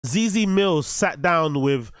ZZ Mills sat down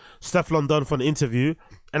with Stellon Don for an interview,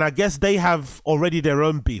 and I guess they have already their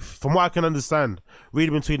own beef. From what I can understand,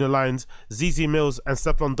 reading between the lines, ZZ Mills and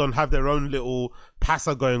Stellon Don have their own little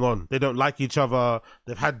passa going on. They don't like each other.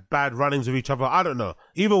 They've had bad run-ins with each other. I don't know.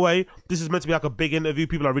 Either way, this is meant to be like a big interview.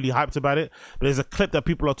 People are really hyped about it. But there's a clip that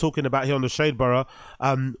people are talking about here on the Shade Borough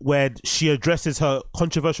where she addresses her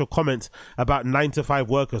controversial comments about 9-to-5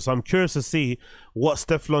 workers. So I'm curious to see what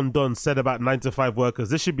Stellon Don said about 9-to-5 workers.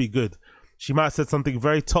 This should be good. She might have said something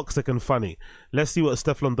very toxic and funny. Let's see what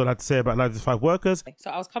Stellon Don had to say about 9-to-5 workers. So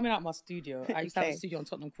I was coming out my studio. I used to have a studio on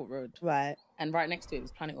Tottenham Court Road. Right. And right next to it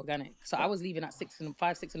was Planet Organic. So I was leaving at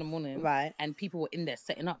 5, 6 in the morning. Right. And people were in there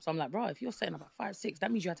setting up. So I'm like, bro, if you're setting up at 5, 6,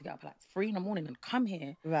 that means you have to get up at like 3 in the morning and come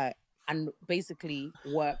here. Right. And basically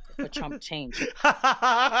work for chump change.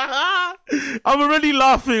 I'm already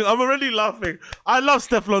laughing. I love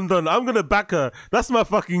Stellon Don. I'm going to back her. That's my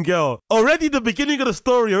fucking girl. Already the beginning of the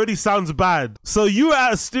story already sounds bad. So you were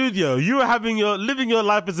at a studio. You were living your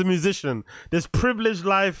life as a musician. This privileged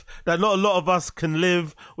life that not a lot of us can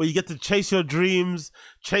live, where you get to chase your dreams,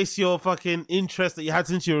 chase your fucking interests that you had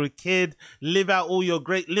since you were a kid, live out all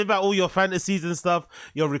your fantasies and stuff.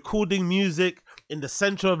 You're recording music in the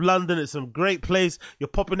center of London. It's some great place. You're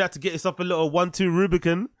popping out to get yourself a little 1-2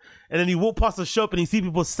 Rubicon, and then you walk past a shop and you see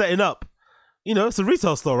people setting up. You know, it's a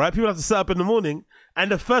retail store, right? People have to set up in the morning, and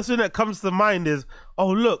the first thing that comes to mind is, oh,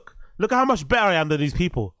 look at how much better I am than these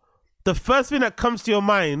people. The first thing that comes to your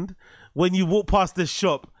mind when you walk past this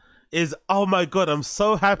shop is, oh my God, I'm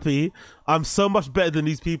so happy. I'm so much better than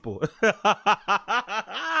these people.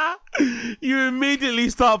 You immediately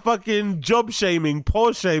start fucking job shaming,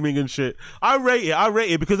 poor shaming and shit. I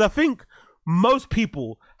rate it because I think most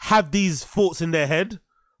people have these thoughts in their head.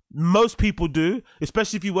 Most people do,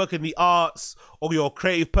 especially if you work in the arts or you're a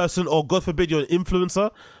creative person or God forbid you're an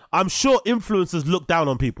influencer. I'm sure influencers look down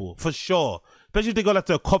on people, for sure. Especially if they go like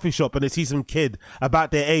to a coffee shop and they see some kid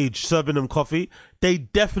about their age serving them coffee, they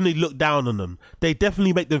definitely look down on them. They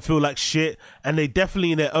definitely make them feel like shit, and they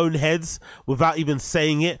definitely in their own heads, without even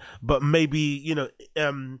saying it, but maybe, you know,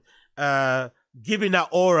 giving that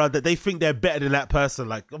aura that they think they're better than that person.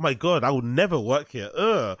 Like, oh my God, I would never work here.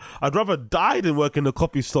 I'd rather die than work in a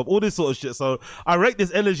coffee shop. All this sort of shit. So I rate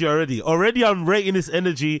this energy already. I'm rating this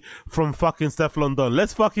energy from fucking Stellon Don.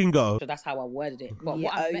 Let's fucking go. So that's how I worded it. But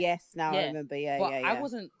Yeah, yes, now I remember. Yeah.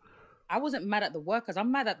 I wasn't mad at the workers. I'm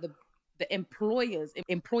mad at the employers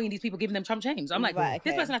employing these people, giving them chump change. I'm like,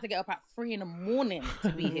 this person has to get up at 3 in the morning to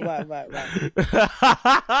be here. Right.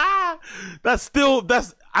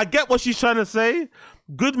 I get what she's trying to say.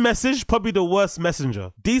 Good message, probably the worst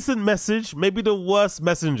messenger. Decent message, maybe the worst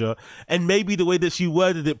messenger. And maybe the way that she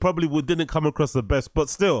worded it probably didn't come across the best. But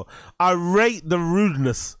still, I rate the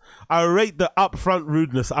rudeness. I rate the upfront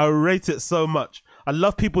rudeness. I rate it so much. I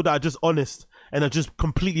love people that are just honest and are just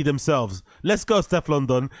completely themselves. Let's go, Stellon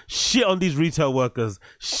Don. Shit on these retail workers.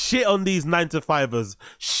 Shit on these 9-to-5ers.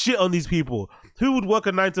 Shit on these people. Who would work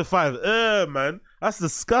a 9-to-5? Man, that's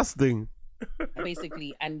disgusting.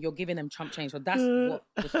 Basically, and you're giving them chump change. So that's what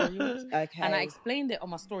the story was. Okay. And I explained it on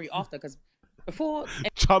my story after, because before...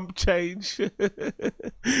 Chump change.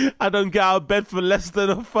 I don't get out of bed for less than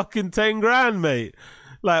a fucking 10 grand, mate.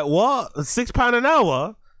 Like, what? £6 an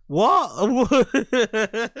hour? What?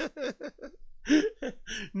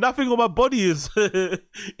 Nothing on my body is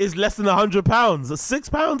less than £100.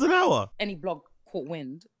 £6 an hour. Any blog caught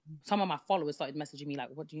wind, some of my followers started messaging me like,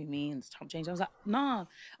 what do you mean it's chump change? I was like, nah,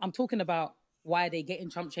 I'm talking about why are they getting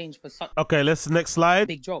chump change for such next slide.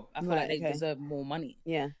 big job. I feel like they deserve more money.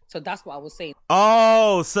 Yeah. So that's what I was saying.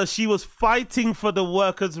 Oh, so she was fighting for the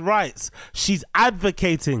workers' rights. She's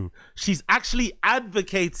advocating. She's actually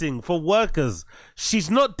advocating for workers.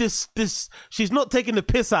 She's not she's not taking the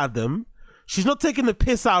piss out of them. She's not taking the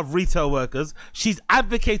piss out of retail workers. She's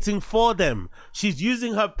advocating for them. She's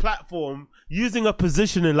using her platform, using her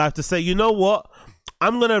position in life to say, you know what?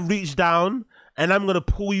 I'm going to reach down and I'm going to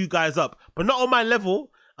pull you guys up, but not on my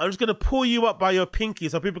level. I'm just going to pull you up by your pinky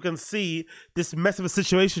so people can see this mess of a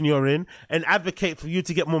situation you're in and advocate for you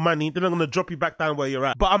to get more money. Then I'm going to drop you back down where you're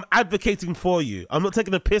at. But I'm advocating for you. I'm not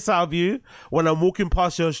taking the piss out of you when I'm walking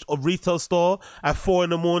past your retail store at 4 in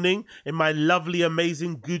the morning in my lovely,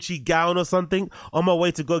 amazing Gucci gown or something on my way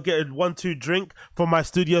to go get a 1-2 drink for my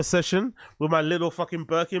studio session with my little fucking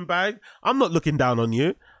Birkin bag. I'm not looking down on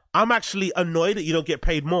you. I'm actually annoyed that you don't get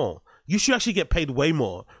paid more. You should actually get paid way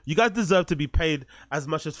more. You guys deserve to be paid as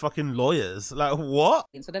much as fucking lawyers. Like, what?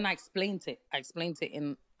 And so then I explained it.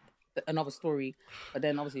 In another story, but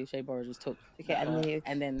then obviously Shea Borough just took. Okay,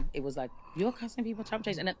 and then it was like, you're cussing people chump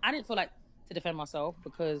change. And then I didn't feel like to defend myself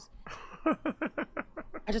because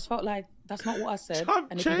I just felt like that's not what I said.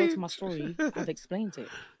 And if you go to my story, I've explained it.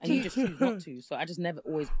 And you just choose not to. So I just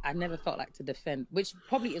I never felt like to defend, which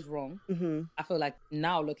probably is wrong. I feel like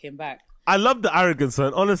now looking back. I love the arrogance,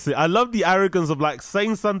 man. Honestly, I love the arrogance of like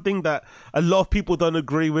saying something that a lot of people don't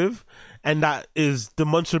agree with and that is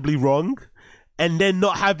demonstrably wrong. And then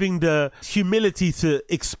not having the humility to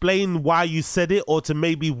explain why you said it or to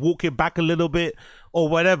maybe walk it back a little bit or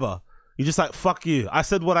whatever. You're just like, fuck you. I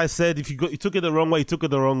said what I said. If you took it the wrong way, you took it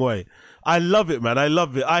the wrong way. I love it, man. I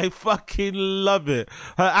love it. I fucking love it.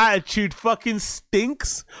 Her attitude fucking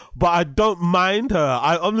stinks, but I don't mind her.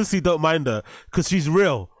 I honestly don't mind her because she's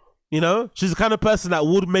real. You know, she's the kind of person that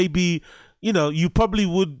would maybe, you know, you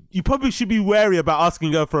probably should be wary about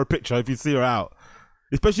asking her for a picture if you see her out.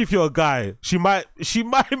 Especially if you're a guy, she might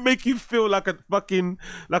make you feel like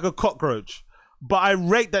a cockroach. But I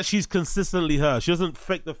rate that she's consistently her. She doesn't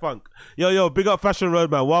fake the funk. Yo, big up Fashion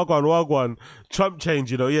Road, man. Wagwan. Trump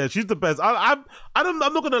change, you know. Yeah, she's the best. I'm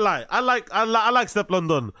not gonna lie. I like Steph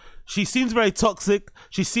London. She seems very toxic.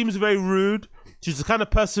 She seems very rude. She's the kind of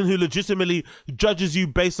person who legitimately judges you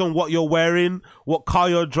based on what you're wearing, what car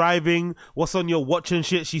you're driving, what's on your watch and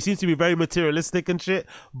shit. She seems to be very materialistic and shit.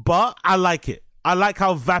 But I like it. I like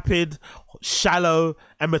how vapid, shallow,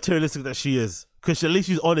 and materialistic that she is. Because at least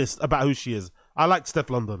she's honest about who she is. I like Steph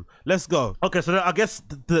London. Let's go. Okay, so I guess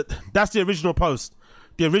that's the original post.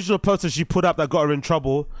 The original post that she put up that got her in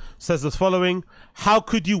trouble says as following: how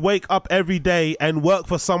could you wake up every day and work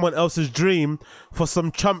for someone else's dream for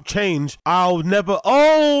some chump change? I'll never...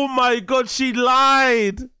 Oh my God, she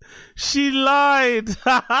lied. She lied.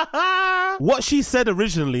 What she said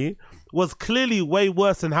originally was clearly way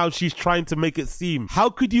worse than how she's trying to make it seem. How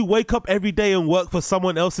could you wake up every day and work for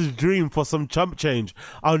someone else's dream for some chump change?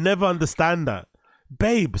 I'll never understand that.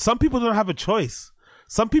 Babe, some people don't have a choice.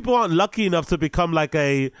 Some people aren't lucky enough to become like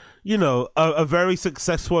a very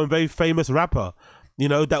successful and very famous rapper, you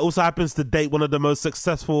know, that also happens to date one of the most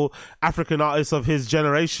successful African artists of his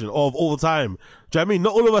generation or of all time. Do you know what I mean?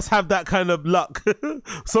 Not all of us have that kind of luck.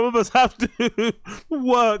 Some of us have to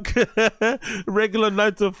work regular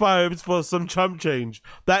 9 to 5s for some chump change.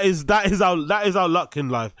 That is our luck in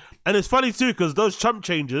life. And it's funny too, because those chump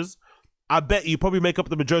changes, I bet you probably make up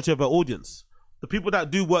the majority of her audience. The people that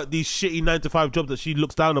do work these shitty 9 to 5 jobs that she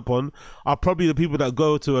looks down upon are probably the people that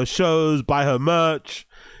go to her shows, buy her merch,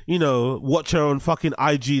 you know, watch her on fucking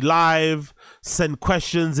IG Live, send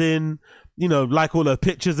questions in, you know, like all her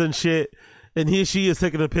pictures and shit. And here she is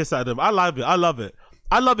taking a piss at them. I love it. I love it.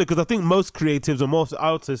 I love it because I think most creatives and most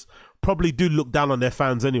artists probably do look down on their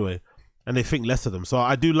fans anyway, and they think less of them. So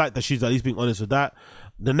I do like that she's at least being honest with that.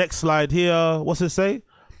 The next slide here, what's it say?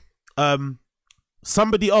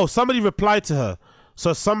 Somebody replied to her.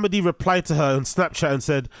 So somebody replied to her on Snapchat and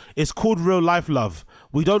said, it's called real life, love.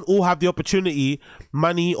 We don't all have the opportunity,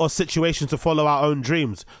 money or situation to follow our own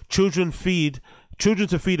dreams. Children to feed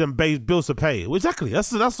and bills to pay. Exactly.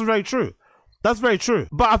 That's very true. That's very true.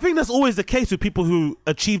 But I think that's always the case with people who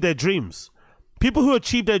achieve their dreams. People who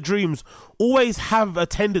achieve their dreams always have a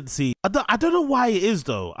tendency. I don't know why it is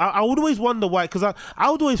though. I would always wonder why, because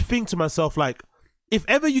I would always think to myself, like, if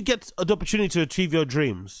ever you get an opportunity to achieve your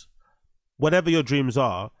dreams, whatever your dreams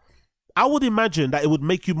are, I would imagine that it would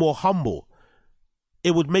make you more humble.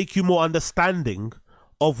 It would make you more understanding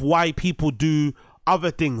of why people do other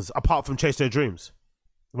things apart from chase their dreams,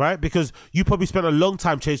 right? Because you probably spent a long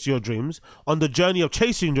time chasing your dreams. On the journey of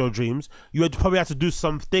chasing your dreams, you had probably had to do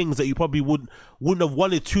some things that you probably wouldn't have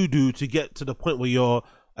wanted to do to get to the point where you're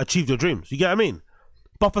achieved your dreams. You get what I mean?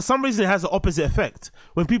 But for some reason, it has the opposite effect.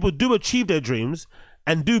 When people do achieve their dreams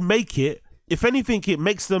and do make it, if anything, it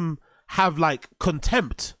makes them have like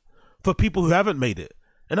contempt for people who haven't made it.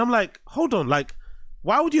 And I'm like, hold on, like,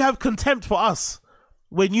 why would you have contempt for us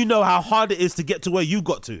when you know how hard it is to get to where you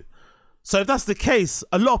got to? So if that's the case,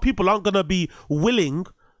 a lot of people aren't going to be willing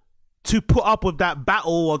to put up with that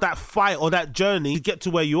battle or that fight or that journey to get to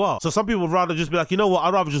where you are. So some people would rather just be like, you know what,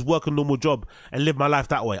 I'd rather just work a normal job and live my life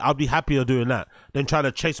that way. I'll be happier doing that than trying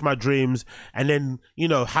to chase my dreams and then, you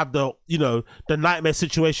know, have the, you know, the nightmare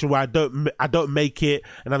situation where I don't make it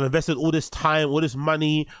and I've invested all this time, all this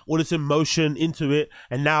money, all this emotion into it,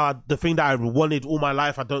 and now the thing that I wanted all my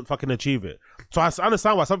life, I don't fucking achieve it. So I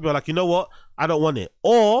understand why some people are like, you know what, I don't want it.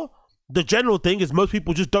 Or the general thing is most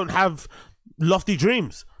people just don't have lofty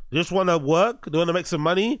dreams. They just want to work, they want to make some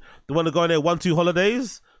money, they want to go on their 1-2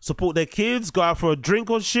 holidays, support their kids, go out for a drink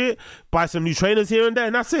or shit, buy some new trainers here and there,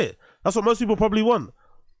 and that's it. That's what most people probably want.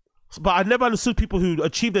 But I never understood people who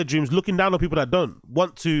achieve their dreams looking down on people that don't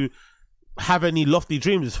want to have any lofty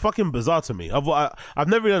dreams. It's fucking bizarre to me. I've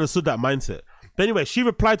never really understood that mindset. But anyway, she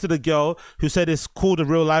replied to the girl who said it's called a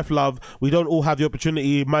real life love. We don't all have the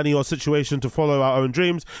opportunity, money or situation to follow our own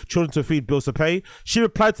dreams, children to feed, bills to pay. She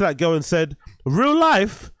replied to that girl and said, real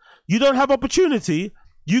life? You don't have opportunity?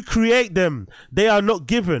 You create them. They are not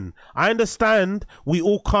given. I understand we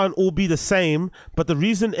all can't all be the same, but the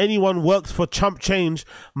reason anyone works for chump change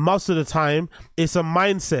most of the time is a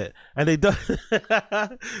mindset. And they do.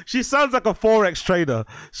 She sounds like a Forex trader.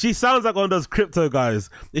 She sounds like one of those crypto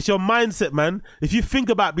guys. It's your mindset, man. If you think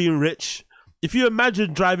about being rich, if you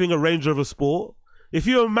imagine driving a Range Rover Sport, if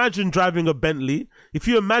you imagine driving a Bentley, if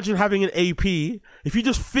you imagine having an AP, if you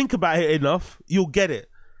just think about it enough, you'll get it.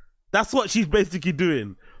 That's what she's basically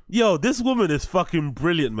doing. Yo, this woman is fucking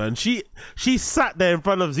brilliant, man. She sat there in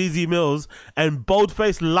front of ZZ Mills and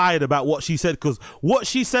bold-faced lied about what she said, because what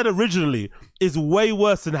she said originally is way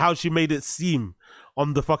worse than how she made it seem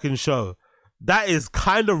on the fucking show. That is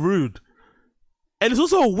kind of rude. And it's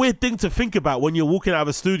also a weird thing to think about when you're walking out of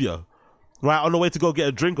a studio, right, on the way to go get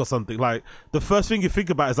a drink or something. Like, the first thing you think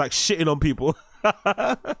about is like shitting on people.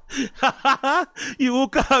 You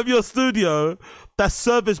walk out of your studio that's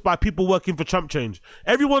serviced by people working for chump change.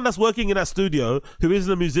 Everyone that's working in that studio who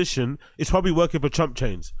isn't a musician is probably working for chump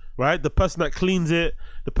change, right? The person that cleans it,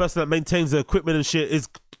 the person that maintains the equipment and shit is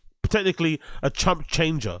technically a chump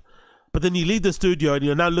changer. But then you leave the studio and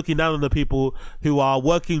you're now looking down on the people who are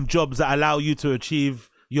working jobs that allow you to achieve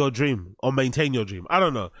your dream or maintain your dream. I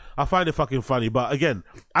don't know. I find it fucking funny. But again,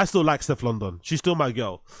 I still like Steph London. She's still my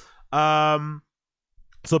girl.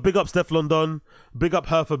 So big up Steph London. Big up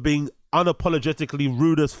her for being unapologetically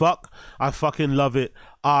rude as fuck. I fucking love it.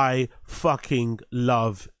 I fucking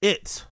love it.